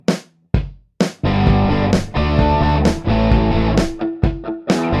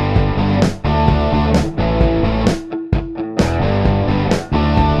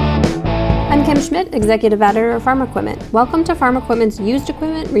Schmidt, Executive Editor of Farm Equipment. Welcome to Farm Equipment's Used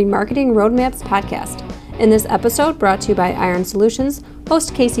Equipment Remarketing Roadmaps podcast. In this episode, brought to you by Iron Solutions,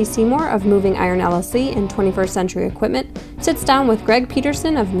 host Casey Seymour of Moving Iron LLC and 21st Century Equipment sits down with Greg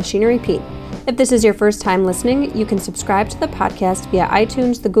Peterson of Machinery Pete. If this is your first time listening, you can subscribe to the podcast via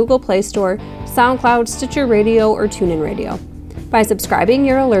iTunes, the Google Play Store, SoundCloud, Stitcher Radio, or TuneIn Radio. By subscribing,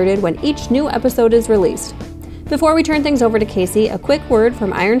 you're alerted when each new episode is released. Before we turn things over to Casey, a quick word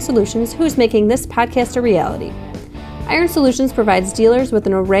from Iron Solutions, who's making this podcast a reality. Iron Solutions provides dealers with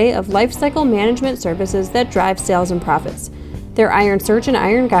an array of lifecycle management services that drive sales and profits. Their Iron Search and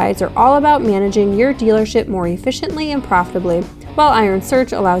Iron Guides are all about managing your dealership more efficiently and profitably, while Iron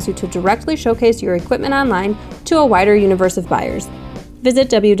Search allows you to directly showcase your equipment online to a wider universe of buyers. Visit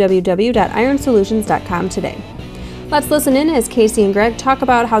www.ironsolutions.com today. Let's listen in as Casey and Greg talk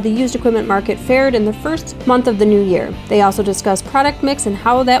about how the used equipment market fared in the first month of the new year. They also discuss product mix and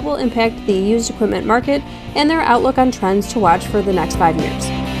how that will impact the used equipment market and their outlook on trends to watch for the next 5 years.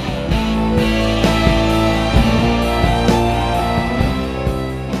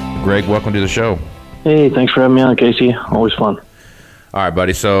 Greg, welcome to the show. Hey, thanks for having me on, Casey. Always fun. All right,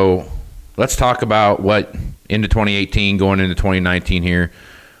 buddy. So let's talk about what into 2018, going into 2019 here.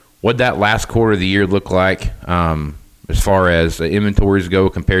 What'd that last quarter of the year look like as far as inventories go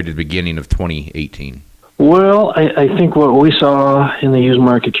compared to the beginning of 2018? Well, I think what we saw in the used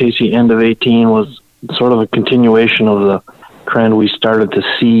market, Casey, end of 18 was sort of a continuation of the trend we started to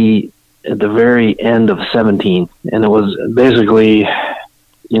see at the very end of 17. And it was basically,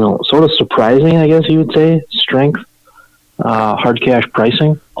 sort of surprising, I guess you would say, strength, hard cash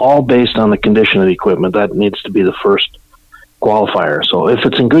pricing, all based on the condition of the equipment. That needs to be the first qualifier. So if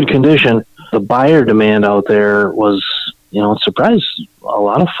it's in good condition, the buyer demand out there was, it surprised a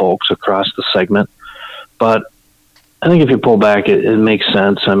lot of folks across the segment. But I think if you pull back, it makes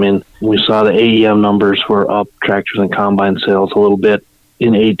sense. I mean, we saw the AEM numbers were up, tractors and combine sales a little bit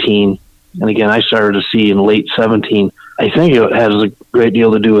in 18. And again, I started to see in late 17. I think it has a great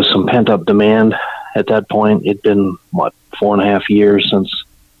deal to do with some pent-up demand at that point. It'd been, 4.5 years since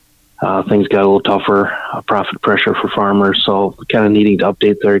things got a little tougher, profit pressure for farmers, so kind of needing to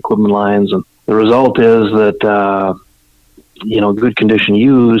update their equipment lines. And the result is that, good condition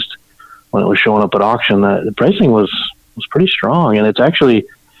used, when it was showing up at auction, the pricing was pretty strong. And it's actually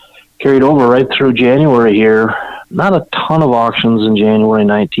carried over right through January here. Not a ton of auctions in January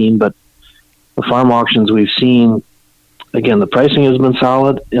 19, but the farm auctions we've seen, again, the pricing has been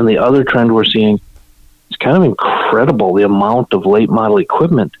solid. And the other trend we're seeing is kind of incredible, the amount of late model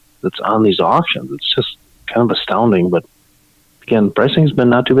equipment that's on these auctions. It's just kind of astounding, but again, pricing's been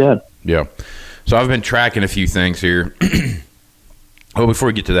not too bad. Yeah. So I've been tracking a few things here. Before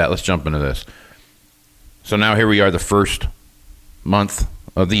we get to that, let's jump into this. So now here we are, the first month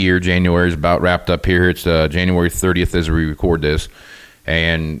of the year. January is about wrapped up here. It's January 30th as we record this,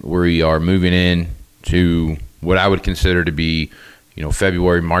 and we are moving in to what I would consider to be,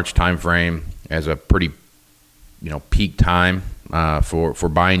 February, March timeframe as a pretty, peak time for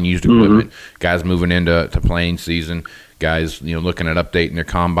buying used equipment. Mm-hmm. Guys moving into playing season, guys looking at updating their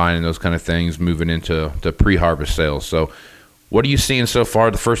combine and those kind of things, moving into pre-harvest sales. So what are you seeing so far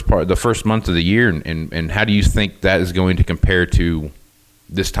the first month of the year, and how do you think that is going to compare to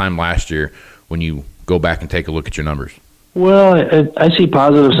this time last year when you go back and take a look at your numbers? Well, I see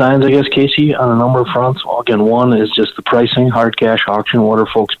positive signs, I guess, Casey, on a number of fronts. Well, again, one is just the pricing, hard cash auction, what are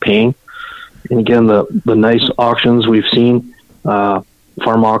folks paying? And again, the nice auctions we've seen, farm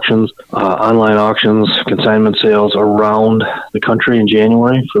auctions, online auctions, consignment sales around the country in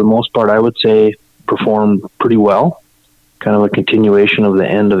January, for the most part, I would say performed pretty well. Kind of a continuation of the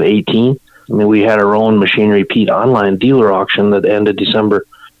end of 18. I mean, we had our own Machinery Pete online dealer auction that ended December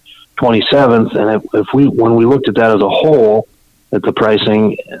 27th, and when we looked at that as a whole, at the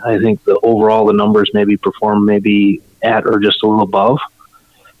pricing, I think the numbers maybe performed maybe at or just a little above.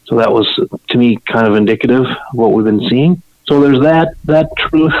 So that was, to me, kind of indicative of what we've been seeing. So there's that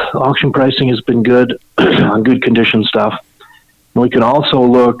truth. Auction pricing has been good on good condition stuff. And we can also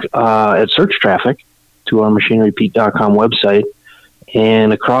look at search traffic to our machinerypete.com website,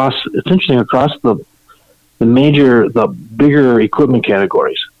 and it's interesting, across the bigger equipment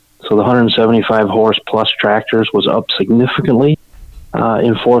categories. So the 175 horse plus tractors was up significantly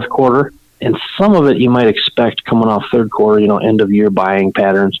in fourth quarter, and some of it you might expect coming off third quarter, end of year buying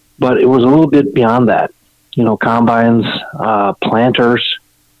patterns, but it was a little bit beyond that. Combines, planters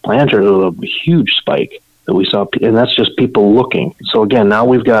was a huge spike that we saw, and that's just people looking. So again, now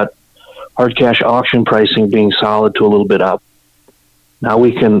we've got hard cash auction pricing being solid to a little bit up. Now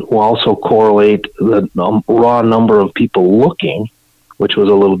we'll also correlate the raw number of people looking which was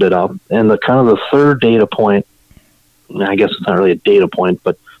a little bit up. And the kind of the third data point, I guess it's not really a data point,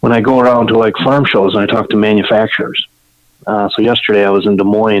 but when I go around to like farm shows and I talk to manufacturers. So yesterday I was in Des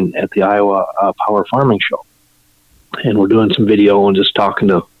Moines at the Iowa Power Farming Show, and we're doing some video and just talking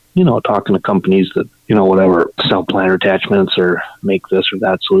to companies that, whatever, sell planter attachments or make this or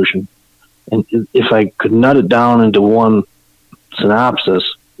that solution. And if I could nut it down into one synopsis,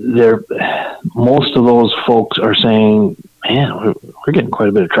 most of those folks are saying, man, we're getting quite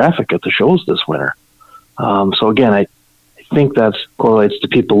a bit of traffic at the shows this winter. So again, I think that correlates to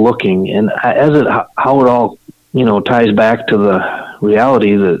people looking, and how it all, ties back to the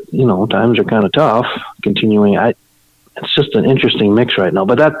reality that, times are kind of tough continuing. It's just an interesting mix right now,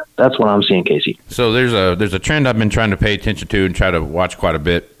 but that's what I'm seeing, Casey. So there's a trend I've been trying to pay attention to and try to watch quite a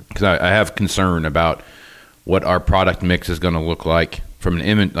bit, because I have concern about what our product mix is going to look like from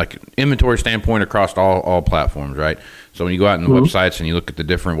an inventory standpoint across all platforms, right? So when you go out on the websites and you look at the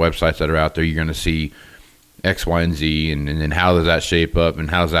different websites that are out there, you're going to see X, Y, and Z, and then how does that shape up, and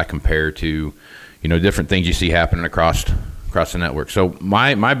how does that compare to, different things you see happening across the network. So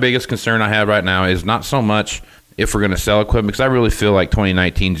my biggest concern I have right now is not so much if we're going to sell equipment, because I really feel like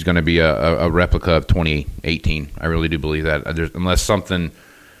 2019 is going to be a replica of 2018. I really do believe that. Unless something,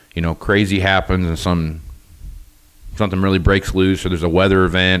 crazy happens and something really breaks loose, or there's a weather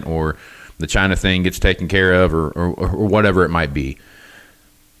event, or the China thing gets taken care of, or whatever it might be.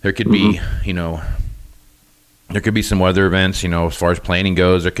 There could be, there could be some weather events, as far as planning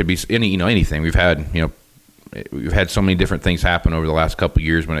goes. There could be anything. We've had so many different things happen over the last couple of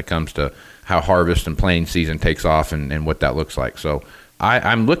years when it comes to how harvest and planting season takes off and what that looks like. So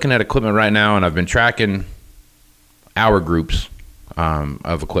I'm looking at equipment right now, and I've been tracking hour groups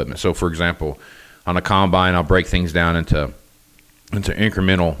of equipment. So, for example, on a combine, I'll break things down into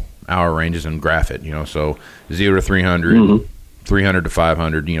incremental hour ranges and graph it. So 0 to 300, 300 to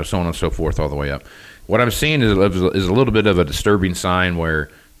 500, so on and so forth, all the way up. What I'm seeing is a little bit of a disturbing sign where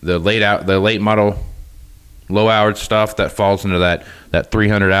the late model low-hour stuff that falls into that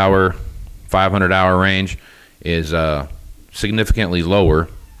 300-hour, 500-hour range is significantly lower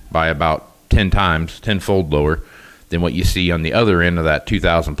by about 10-fold lower than what you see on the other end of that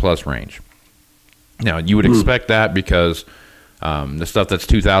 2,000-plus range. Now, you would expect that because the stuff that's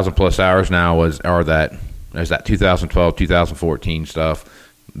 2,000-plus hours now is that 2012, 2014 stuff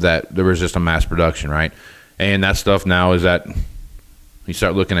that there was just a mass production, right? And that stuff now is that you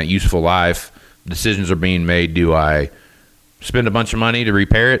start looking at useful life, decisions are being made. Do I spend a bunch of money to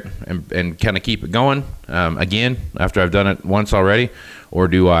repair it and kind of keep it going again after I've done it once already, or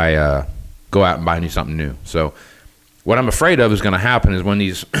do I go out and buy something new? So what I'm afraid of is going to happen is when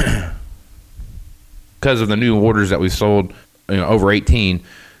these, because of the new orders that we've sold over 18,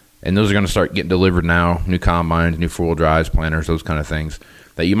 and those are going to start getting delivered now, new combines, new four-wheel drives, planters, those kind of things,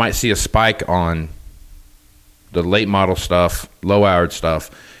 that you might see a spike on the late model stuff, low-houred stuff,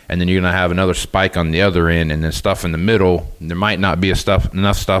 and then you're going to have another spike on the other end, and then stuff in the middle. There might not be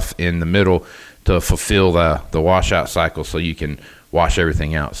enough stuff in the middle to fulfill the washout cycle so you can wash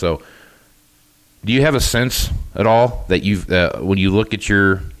everything out. So do you have a sense at all that when you look at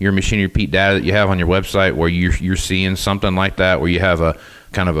your Machinery Pete data that you have on your website where you're seeing something like that, where you have a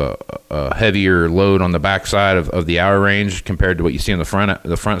kind of a heavier load on the back side of the hour range compared to what you see on the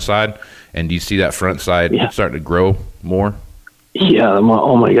front side? And do you see that front side starting to grow more? Yeah.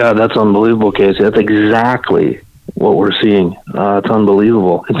 Oh my God, that's unbelievable, Casey. That's exactly what we're seeing. It's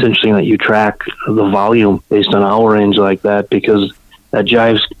unbelievable. It's interesting that you track the volume based on hour range like that, because that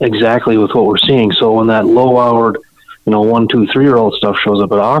jives exactly with what we're seeing. So when that low-hour, 1, 2, 3-year-old stuff shows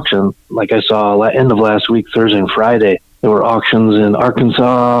up at auction, like I saw end of last week, Thursday and Friday, there were auctions in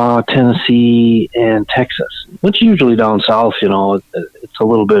Arkansas, Tennessee, and Texas, which usually down south, it's a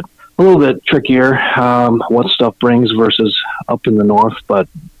little bit trickier what stuff brings versus up in the north, but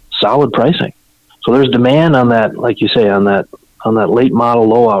solid pricing. So there's demand on that, like you say, on that late model,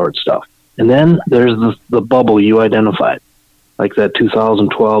 low-hour stuff. And then there's the bubble you identified, like that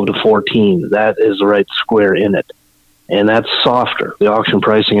 2012 to 14. That is right square in it. And that's softer. The auction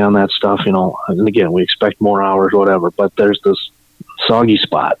pricing on that stuff, and again, we expect more hours, whatever, but there's this soggy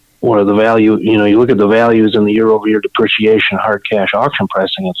spot where the value, you look at the values in the year-over-year depreciation, hard cash auction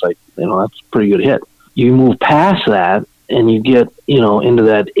pricing, it's like, that's a pretty good hit. You move past that and you get, into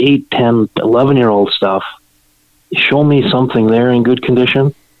that 8, 10, 11-year-old stuff. Show me something there in good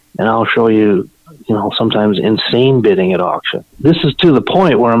condition, and I'll show you, sometimes insane bidding at auction. This is to the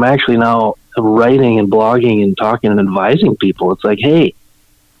point where I'm actually now writing and blogging and talking and advising people. It's like, hey,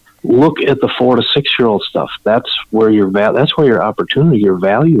 look at the 4 to 6-year-old stuff. That's where your opportunity, your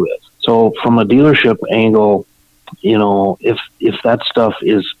value is. So from a dealership angle, if that stuff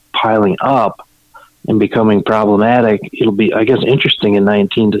is piling up and becoming problematic, it'll be, I guess, interesting in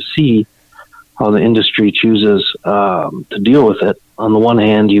 19 to see how the industry chooses to deal with it. On the one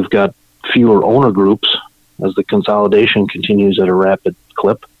hand, you've got fewer owner groups as the consolidation continues at a rapid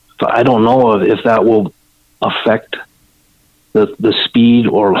clip. So I don't know if that will affect the speed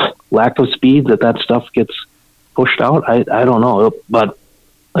or lack of speed that stuff gets pushed out. I don't know. But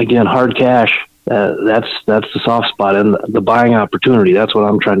again, hard cash, that's the soft spot. And the buying opportunity, that's what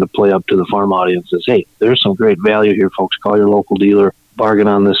I'm trying to play up to the farm audience is, hey, there's some great value here, folks. Call your local dealer, bargain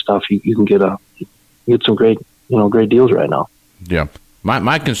on this stuff. You can get some great deals right now. Yeah.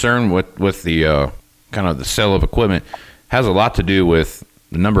 My concern with the kind of the sale of equipment has a lot to do with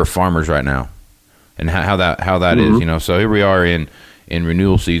the number of farmers right now and how that is, So here we are in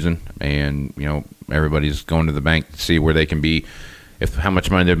renewal season, and everybody's going to the bank to see where they can be, how much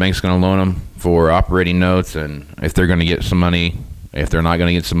money their bank's going to loan them for operating notes, and if they're going to get some money. If they're not going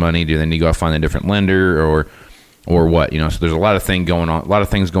to get some money, do they need to go find a different lender or what? So there's a lot of things going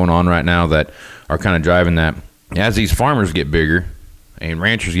on right now that are kind of driving that. As these farmers get bigger and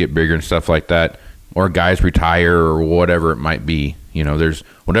ranchers get bigger and stuff like that, or guys retire or whatever it might be, there's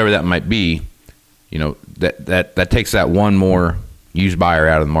whatever that might be, that takes that one more used buyer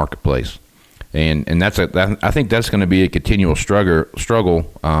out of the marketplace. And I think that's going to be a continual struggle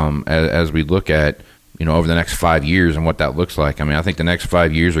as we look at, over the next 5 years and what that looks like. I mean, I think the next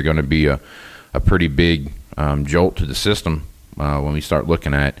 5 years are going to be a pretty big jolt to the system when we start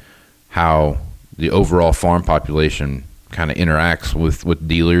looking at how the overall farm population kind of interacts with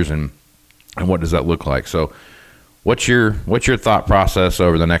dealers and what does that look like. So what's your thought process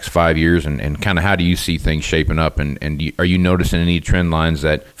over the next 5 years and kind of how do you see things shaping up? And are you noticing any trend lines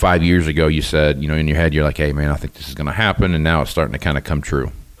that 5 years ago you said, in your head, you're like, hey, man, I think this is going to happen, and now it's starting to kind of come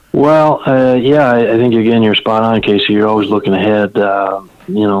true? Well, yeah, I think, again, you're spot on, Casey. You're always looking ahead.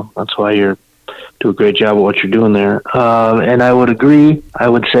 That's why you do a great job of what you're doing there. And I would agree. I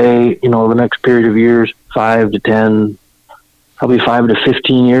would say, the next period of years, 5 to 10, probably 5 to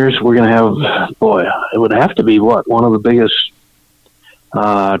 15 years, we're going to have, it would have to be one of the biggest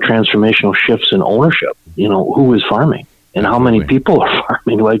transformational shifts in ownership. Who is farming and how many people are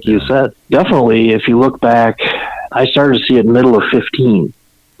farming, like you said. Definitely, if you look back, I started to see it middle of 15,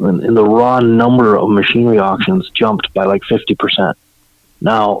 and the raw number of machinery auctions jumped by like 50%.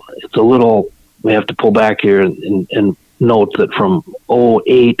 Now, it's a little, we have to pull back here and note that from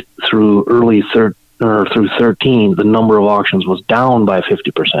 08 through through 13, the number of auctions was down by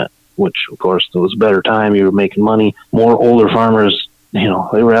 50%, which, of course, it was a better time. You were making money. More older farmers, they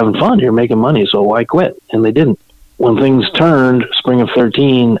were having fun. You were making money, so why quit? And they didn't. When things turned, spring of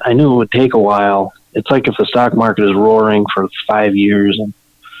 13, I knew it would take a while. It's like if the stock market is roaring for 5 years and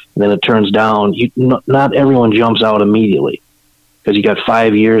then it turns down, not everyone jumps out immediately because you got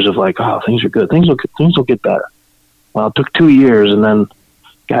 5 years of like, oh, things are good. Things will get better. Well, it took 2 years, and then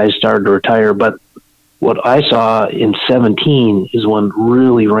guys started to retire. But what I saw in 17 is when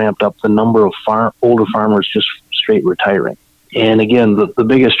really ramped up the number of older farmers just straight retiring. And again, the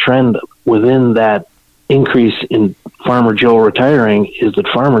biggest trend within that increase in Farmer Joe retiring is that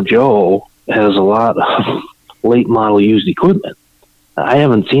Farmer Joe has a lot of late model used equipment. I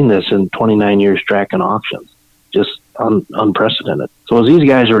haven't seen this in 29 years tracking auctions. Just unprecedented. So as these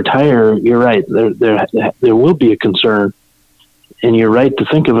guys retire, you're right. There will be a concern, and you're right to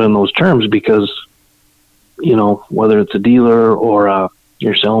think of it in those terms because, whether it's a dealer or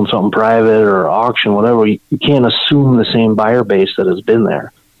you're selling something private or auction, whatever, you can't assume the same buyer base that has been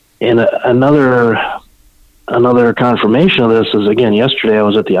there. And another confirmation of this is, again, yesterday I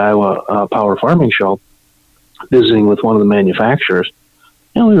was at the Iowa Power Farming Show visiting with one of the manufacturers.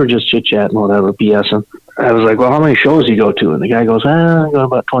 We were just chit-chatting, whatever, BSing. I was like, well, how many shows do you go to? And the guy goes, I go to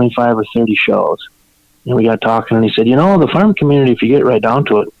about 25 or 30 shows. And we got talking, and he said, the farm community, if you get right down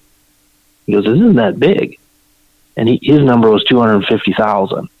to it, he goes, it isn't that big. And his number was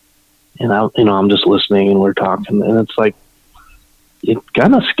 250,000. And I'm just listening, and we're talking, and it's like, it's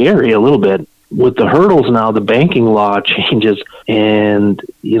kind of scary a little bit. With the hurdles now, the banking law changes, and,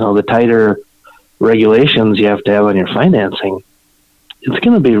 the tighter regulations you have to have on your financing. It's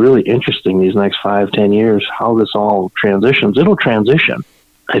going to be really interesting these next 5-10 years, how this all transitions. It'll transition.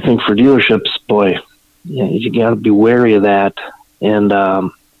 I think for dealerships, you got to be wary of that. And,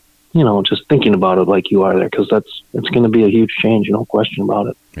 just thinking about it like you are there, because it's going to be a huge change, no question about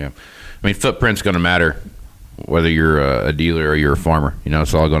it. Yeah. I mean, footprint's going to matter whether you're a dealer or you're a farmer.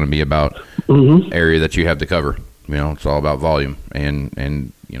 It's all going to be about area that you have to cover. It's all about volume. And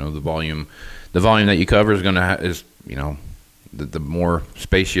the volume that you cover is going to the more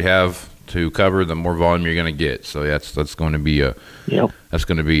space you have to cover, the more volume you're going to get. So that's going to be a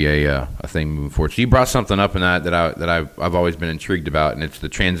thing moving forward. So you brought something up in that I've always been intrigued about, and it's the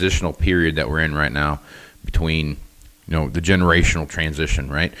transitional period that we're in right now between the generational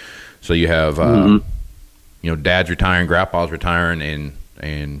transition, right? So you have dad's retiring, grandpa's retiring,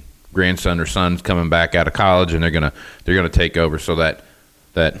 and grandson or son's coming back out of college, and they're gonna take over. So that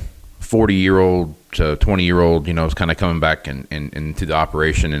 40-year-old to 20-year-old, is kind of coming back into the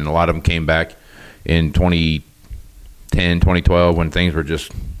operation, and a lot of them came back in 2010, 2012 when things were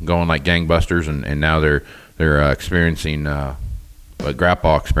just going like gangbusters, and now they're experiencing what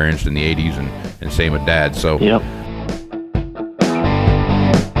Grandpa experienced in the 80s, and same with Dad. So. Yep.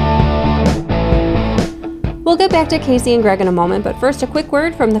 We'll get back to Casey and Greg in a moment, but first a quick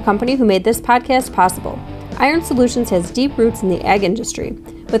word from the company who made this podcast possible. Iron Solutions has deep roots in the ag industry,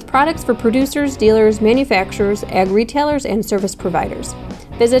 with products for producers, dealers, manufacturers, ag retailers, and service providers.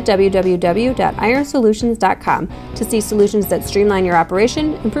 Visit www.ironsolutions.com to see solutions that streamline your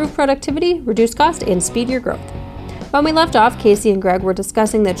operation, improve productivity, reduce cost, and speed your growth. When we left off, Casey and Greg were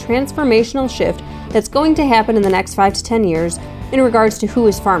discussing the transformational shift that's going to happen in the next 5 to 10 years in regards to who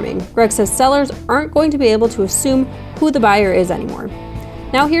is farming. Greg says sellers aren't going to be able to assume who the buyer is anymore.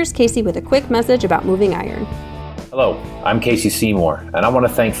 Now here's Casey with a quick message about moving iron. Hello, I'm Casey Seymour, and I want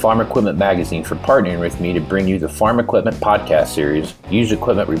to thank Farm Equipment Magazine for partnering with me to bring you the Farm Equipment podcast series, Used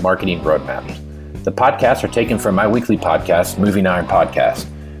Equipment Remarketing Roadmaps. The podcasts are taken from my weekly podcast, Moving Iron Podcast.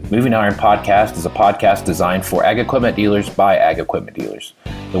 Moving Iron Podcast is a podcast designed for ag equipment dealers by ag equipment dealers.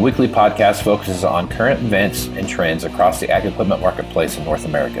 The weekly podcast focuses on current events and trends across the ag equipment marketplace in North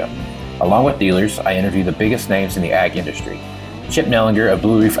America. Along with dealers, I interview the biggest names in the ag industry. Chip Nellinger of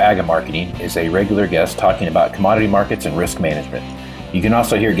Blue Reef Ag Marketing is a regular guest talking about commodity markets and risk management. You can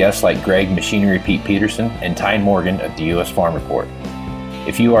also hear guests like Greg Machinery Pete Peterson and Tyne Morgan of the U.S. Farm Report.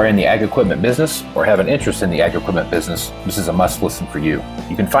 If you are in the ag equipment business or have an interest in the ag equipment business, this is a must listen for you.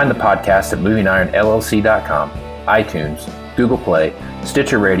 You can find the podcast at movingironllc.com, iTunes, Google Play,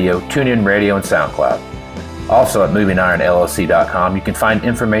 Stitcher Radio, TuneIn Radio, and SoundCloud. Also at movingironllc.com, you can find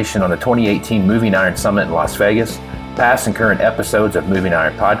information on the 2018 Moving Iron Summit in Las Vegas, past and current episodes of Moving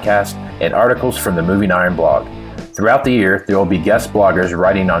Iron Podcast, and articles from the Moving Iron blog. Throughout the year, there will be guest bloggers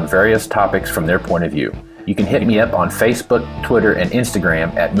writing on various topics from their point of view. You can hit me up on Facebook, Twitter, and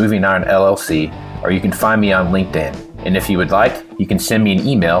Instagram at Moving Iron LLC, or you can find me on LinkedIn. And if you would like, you can send me an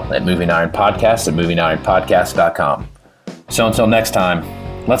email at movingironpodcast@movingironpodcast.com. So until next time,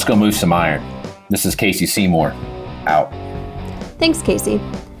 let's go move some iron. This is Casey Seymour, out. Thanks, Casey.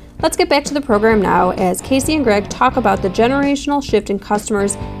 Let's get back to the program now as Casey and Greg talk about the generational shift in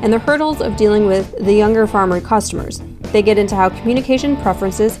customers and the hurdles of dealing with the younger farmer customers. They get into how communication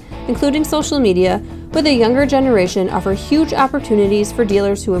preferences, including social media, with a younger generation offer huge opportunities for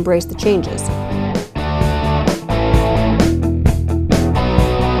dealers who embrace the changes.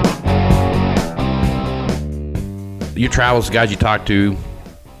 Your travels, the guys you talk to,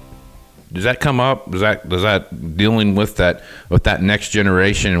 does that come up? Does that dealing with that next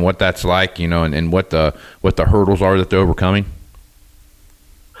generation and what that's like, and what the hurdles are that they're overcoming?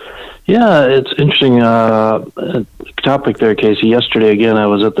 Yeah, it's interesting topic there, Casey. Yesterday, again, I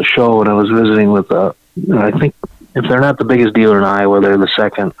was at the show and I was visiting with, I think if they're not the biggest dealer in Iowa, they're the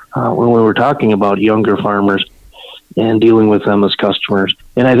second, when we were talking about younger farmers and dealing with them as customers.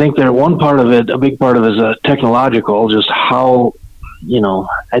 And I think a big part of it is technological, just how, you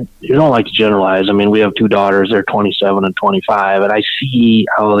don't like to generalize. I mean, we have two daughters, they're 27 and 25, and I see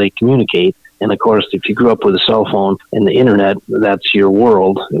how they communicate. And of course, if you grew up with a cell phone and the internet, that's your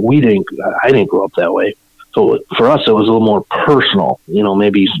world. I didn't grow up that way. So for us, it was a little more personal,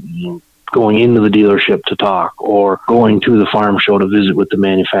 maybe going into the dealership to talk, or going to the farm show to visit with the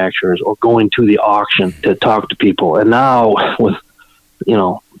manufacturers, or going to the auction to talk to people. And now with,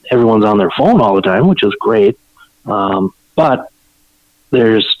 everyone's on their phone all the time, which is great. But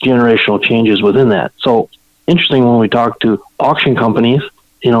there's generational changes within that. So interesting when we talk to auction companies,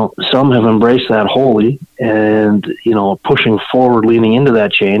 some have embraced that wholly and, pushing forward, leaning into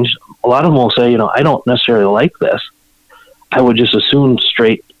that change. A lot of them will say, I don't necessarily like this. I would just assume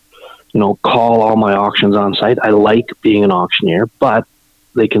straight, call all my auctions on site. I like being an auctioneer, but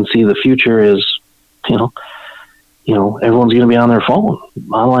they can see the future is, everyone's going to be on their phone,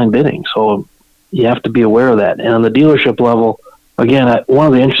 online bidding. So you have to be aware of that. And on the dealership level, again, one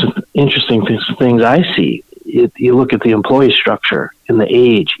of the interesting things I see, you look at the employee structure and the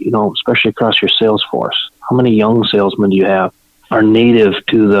age, especially across your sales force. How many young salesmen do you have are native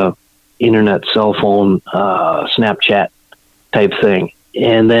to the internet, cell phone, Snapchat type thing?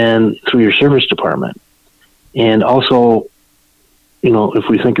 And then through your service department. And also, if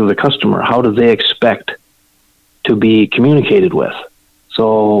we think of the customer, how do they expect to be communicated with?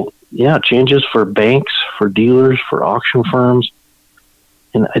 So, yeah, changes for banks, for dealers, for auction firms.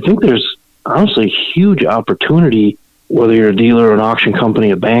 And I think there's honestly huge opportunity, whether you're a dealer, an auction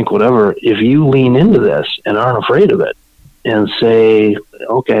company, a bank, whatever, if you lean into this and aren't afraid of it and say,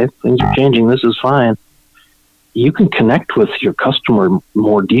 okay, things are changing, this is fine, you can connect with your customer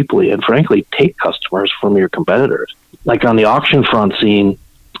more deeply and, frankly, take customers from your competitors. Like on the auction front scene,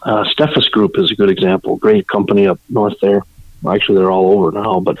 Steffes Group is a good example. Great company up north there. Well, actually, they're all over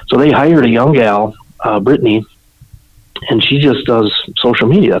now. But so they hired a young gal, Brittany, and she just does social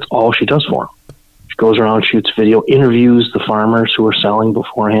media. That's all she does for them. She goes around, shoots video, interviews the farmers who are selling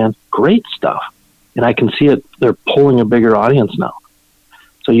beforehand. Great stuff. And I can see it. They're pulling a bigger audience now.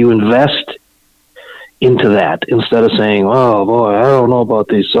 So you invest into that instead of saying, oh, boy, I don't know about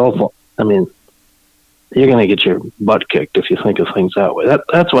these cell phones. I mean, you're going to get your butt kicked if you think of things that way.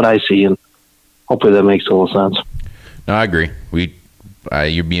 That's what I see, and hopefully that makes a little sense. No, I agree.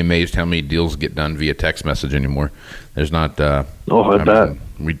 You'd be amazed how many deals get done via text message anymore. There's not. I bet.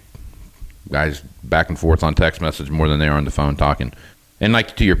 We guys back and forth on text message more than they are on the phone talking. And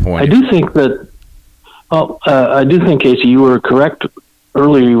like to your point, I do think that. I do think, Casey, you were correct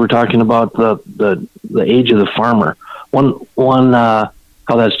earlier. You were talking about the age of the farmer. One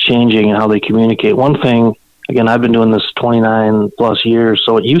how that's changing and how they communicate. One thing, again, I've been doing this 29 plus years,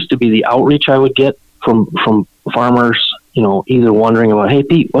 so it used to be the outreach I would get from farmers, either wondering about, hey,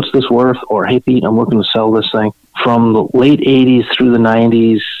 Pete, what's this worth? Or, hey, Pete, I'm looking to sell this thing. From the late 80s through the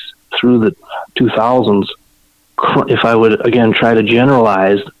 90s, through the 2000s, if I would, again, try to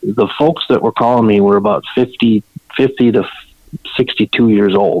generalize, the folks that were calling me were about 50 to 62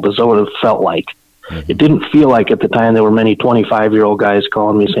 years old. Is what it felt like. It didn't feel like at the time there were many 25-year-old guys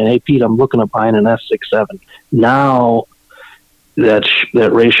calling me saying, hey, Pete, I'm looking at buying an S67. Now that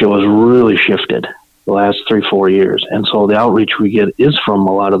ratio has really shifted the last 3-4 years. And so the outreach we get is from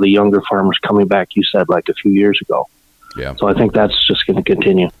a lot of the younger farmers coming back, you said, like a few years ago. Yeah. So I think that's just going to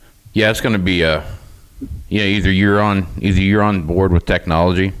continue. Yeah, it's going to be either you're on board with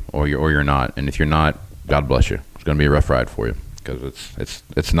technology or you're not. And if you're not, God bless you. It's going to be a rough ride for you. Because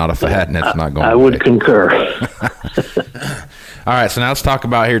it's not a fad and it's not going. I would concur. All right, so now let's talk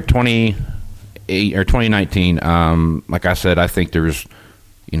about here 2019. Like I said, I think there's,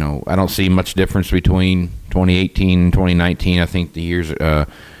 I don't see much difference between 2018 and 2019. I think the years, the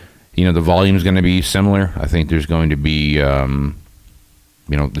volume is going to be similar. I think there's going to be, the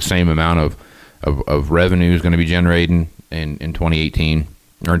same amount of revenue is going to be generating in 2018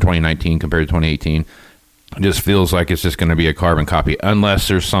 or in 2019 compared to 2018. It just feels like it's just going to be a carbon copy unless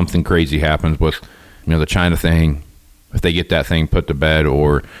there's something crazy happens with, the China thing, if they get that thing put to bed,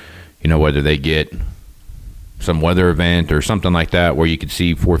 or, whether they get some weather event or something like that where you could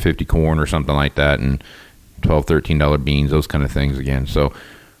see $4.50 corn or something like that and $12, $13 beans, those kind of things again. So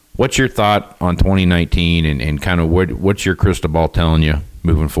what's your thought on 2019 and kind of what's your crystal ball telling you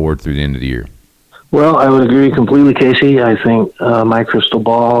moving forward through the end of the year? Well, I would agree completely, Casey. I think my crystal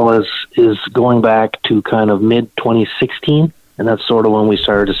ball is going back to kind of mid-2016, and that's sort of when we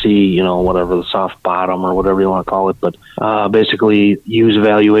started to see, whatever, the soft bottom or whatever you want to call it. But basically, used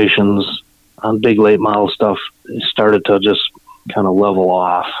valuations on big late model stuff started to just kind of level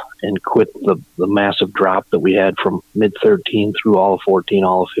off and quit the massive drop that we had from mid-13 through all of 14,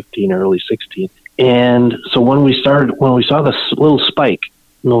 all of 15, early 16. And so when we saw this little spike,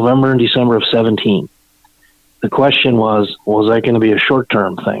 November and December of 17. The question was that going to be a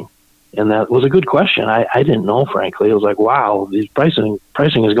short-term thing? And that was a good question. I didn't know, frankly. It was like, wow, these pricing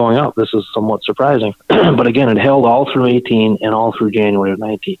is going up. This is somewhat surprising. But again, it held all through 18 and all through January of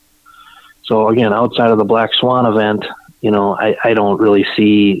 19. So again, outside of the Black Swan event, I don't really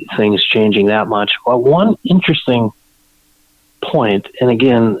see things changing that much. Well, one interesting point, and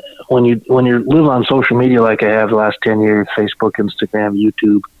again, when you live on social media like I have the last 10 years, Facebook, Instagram,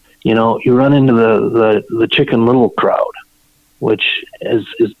 YouTube, you run into the Chicken Little crowd, which is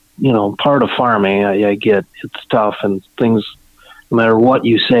part of farming. I get it's tough and things, no matter what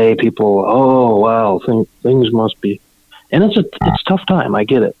you say, people, oh, wow, things must be, and it's a tough time. I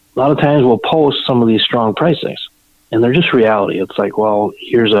get it. A lot of times we'll post some of these strong pricings and they're just reality. It's like, well,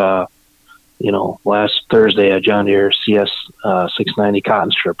 here's last Thursday, a John Deere CS 690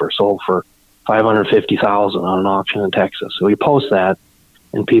 cotton stripper sold for $550,000 on an auction in Texas. So we post that,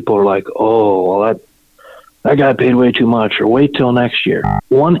 and people are like, "Oh, well, that guy paid way too much," or "Wait till next year."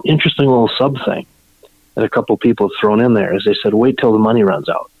 One interesting little sub thing that a couple people have thrown in there is they said, "Wait till the money runs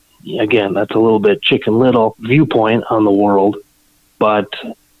out." Again, that's a little bit Chicken Little viewpoint on the world, but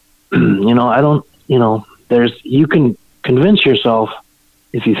I don't. You can convince yourself,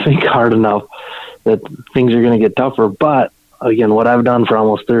 if you think hard enough, that things are going to get tougher. But again, what I've done for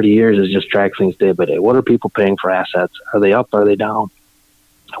almost 30 years is just track things day by day. What are people paying for assets? Are they up? Are they down?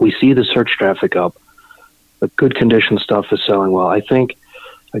 We see the search traffic up. The good condition stuff is selling well. I think,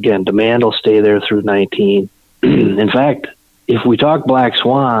 again, demand will stay there through 19. In fact, if we talk black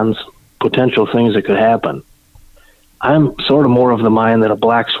swans, potential things that could happen, I'm sort of more of the mind that a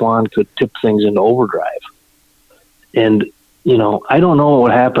black swan could tip things into overdrive. And, I don't know what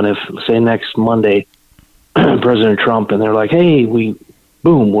would happen if, say, next Monday, President Trump, and they're like, hey,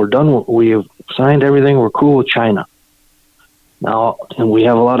 we're done. We have signed everything. We're cool with China. Now, and we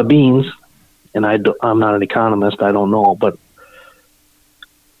have a lot of beans, and I'm not an economist. I don't know. But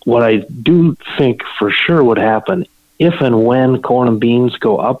what I do think for sure would happen, if and when corn and beans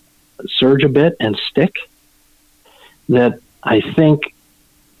go up, surge a bit and stick, that I think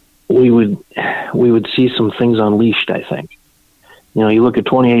we would see some things unleashed, I think. You look at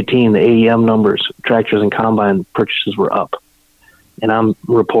 2018, the AEM numbers, tractors and combine purchases were up. And I'm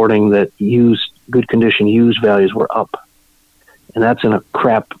reporting that good condition used values were up. And that's in a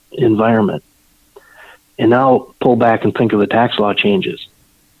crap environment. And now pull back and think of the tax law changes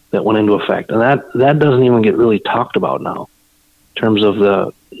that went into effect. And that doesn't even get really talked about now in terms of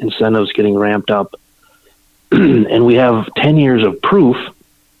the incentives getting ramped up. And we have 10 years of proof,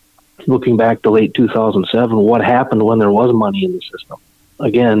 looking back to late 2007, what happened when there was money in the system.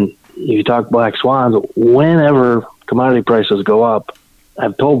 Again, if you talk black swans, whenever commodity prices go up,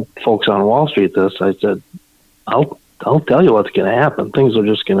 I've told folks on Wall Street this, I said, I'll tell you what's going to happen. Things are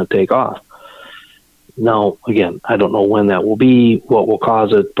just going to take off. Now, again, I don't know when that will be, what will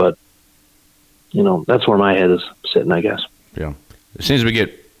cause it, but, that's where my head is sitting, I guess. Yeah. As soon as we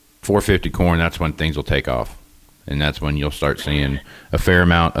get 450 corn, that's when things will take off. And that's when you'll start seeing a fair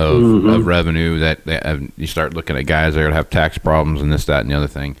amount of revenue that you start looking at guys there that have tax problems and this, that, and the other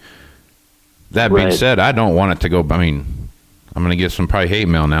thing. That being said, I don't want it to go. I mean, I'm going to get some probably hate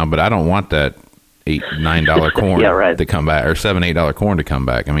mail now, but I don't want that $8, $9 corn to come back, or $7, $8 corn to come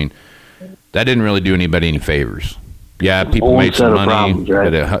back. I mean, that didn't really do anybody any favors. Yeah, people made some money,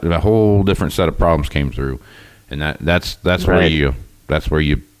 but a whole different set of problems came through, and that's where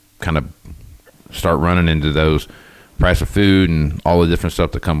you kind of start running into those price of food and all the different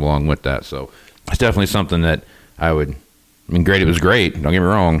stuff that come along with that. So it's definitely something that great. It was great. Don't get me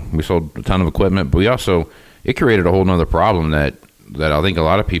wrong. We sold a ton of equipment, but it created a whole nother problem that I think a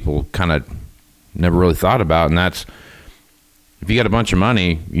lot of people kind of never really thought about. And that's, if you got a bunch of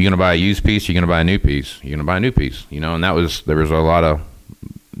money, you're going to buy a used piece, you're going to buy a new piece, you're going to buy a new piece, and there was a lot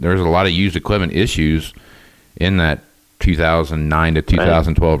of used equipment issues in that 2009 to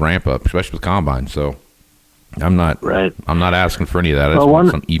 2012 ramp up, especially with combine. So I'm not asking for any of that. I just want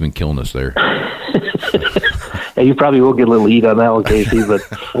some even killness there. Hey, you probably will get a little heat on that one, Casey, but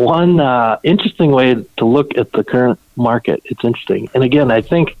one interesting way to look at the current market, it's interesting. And again, I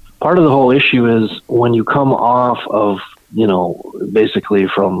think part of the whole issue is when you come off of, basically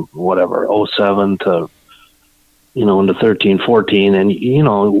from 07 to, into 13, 14, and,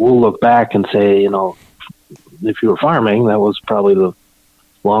 we'll look back and say, if you were farming, that was probably the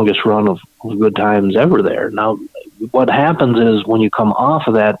longest run of good times ever there. Now, what happens is when you come off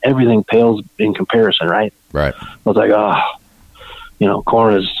of that, everything pales in comparison, right? Right. It's like,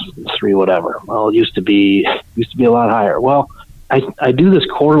 corn is 3 whatever. Well, it used to be a lot higher. Well, I do this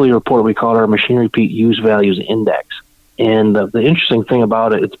quarterly report. We call it our Machinery Pete Used Values Index. And the interesting thing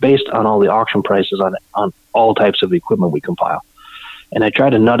about it, it's based on all the auction prices on all types of equipment we compile. And I try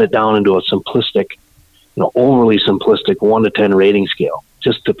to nut it down into a simplistic, overly simplistic 1 to 10 rating scale,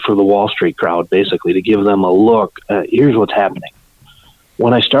 just for the Wall Street crowd, basically, to give them a look. Here's what's happening.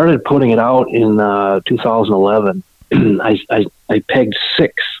 When I started putting it out in 2011, I pegged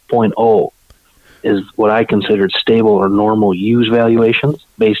 6.0 is what I considered stable or normal use valuations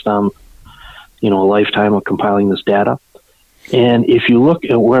based on, a lifetime of compiling this data. And if you look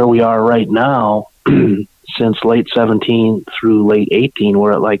at where we are right now, since late 17 through late 18,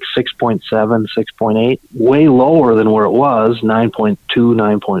 we're at like 6.7, 6.8, way lower than where it was, 9.2,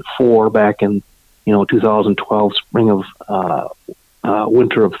 9.4 back in, 2012, spring of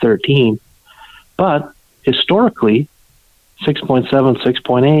winter of 13. But historically, 6.7,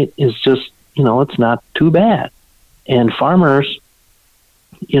 6.8 is just, it's not too bad. And farmers,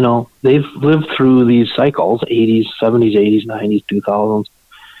 they've lived through these cycles, 80s, 70s, 80s, 90s, 2000s.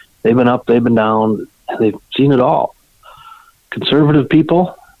 They've been up, they've been down. They've seen it all. Conservative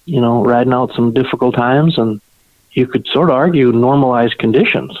people, riding out some difficult times, and you could sort of argue normalized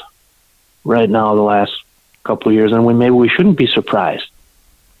conditions right now the last couple of years, and maybe we shouldn't be surprised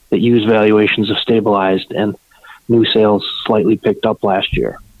that used valuations have stabilized. And new sales slightly picked up last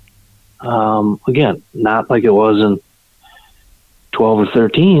year. Again, not like it was in 12 or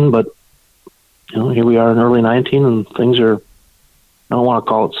 13, but here we are in early 19, and things are, I don't want to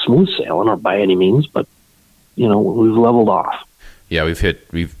call it smooth sailing or by any means, but we've leveled off. Yeah,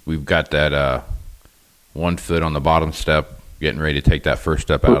 we've got that one foot on the bottom step, getting ready to take that first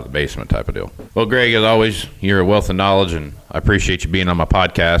step out of the basement type of deal. Well, Greg, as always, you're a wealth of knowledge, and I appreciate you being on my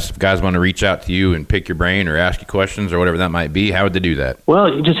podcast. If guys want to reach out to you and pick your brain or ask you questions or whatever that might be, how would they do that?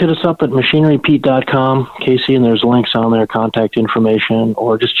 Well, you just hit us up at machinerypete.com, Casey, and there's links on there, contact information,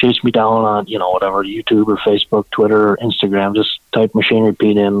 or just chase me down on, whatever, YouTube or Facebook, Twitter, or Instagram. Just type Machinery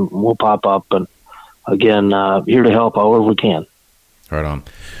Pete in, we'll pop up. And again, here to help however we can. Right on.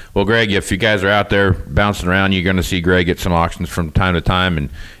 Well, Greg, if you guys are out there bouncing around, you're going to see Greg at some auctions from time to time,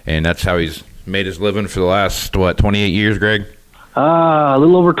 and that's how he's made his living for the last, 28 years, Greg? A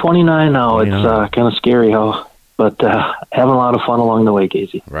little over 29 now. 29. It's kind of scary but having a lot of fun along the way,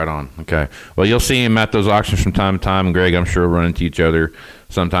 Casey. Right on. Okay. Well, you'll see him at those auctions from time to time, and Greg, I'm sure we'll run into each other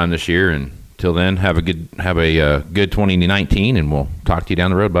sometime this year. And till then, have a good 2019, and we'll talk to you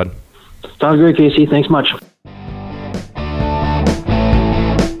down the road, bud. Sounds great, Casey. Thanks much.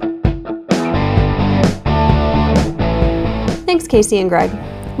 Thanks, Casey and Greg.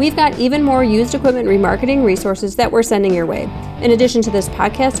 We've got even more used equipment remarketing resources that we're sending your way. In addition to this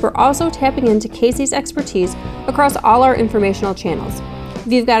podcast, we're also tapping into Casey's expertise across all our informational channels.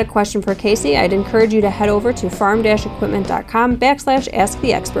 If you've got a question for Casey, I'd encourage you to head over to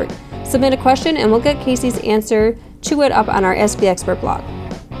farm-equipment.com/asktheexpert. Submit a question and we'll get Casey's answer to it up on our Ask the Expert blog.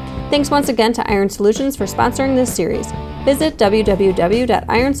 Thanks once again to Iron Solutions for sponsoring this series. Visit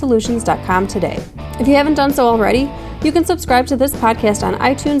www.ironsolutions.com today. If you haven't done so already, you can subscribe to this podcast on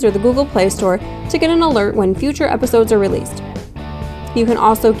iTunes or the Google Play Store to get an alert when future episodes are released. You can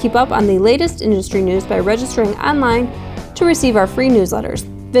also keep up on the latest industry news by registering online to receive our free newsletters.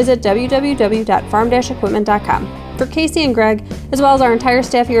 Visit www.farm-equipment.com. For Casey and Greg, as well as our entire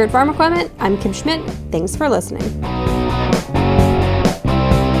staff here at Farm Equipment, I'm Kim Schmidt. Thanks for listening.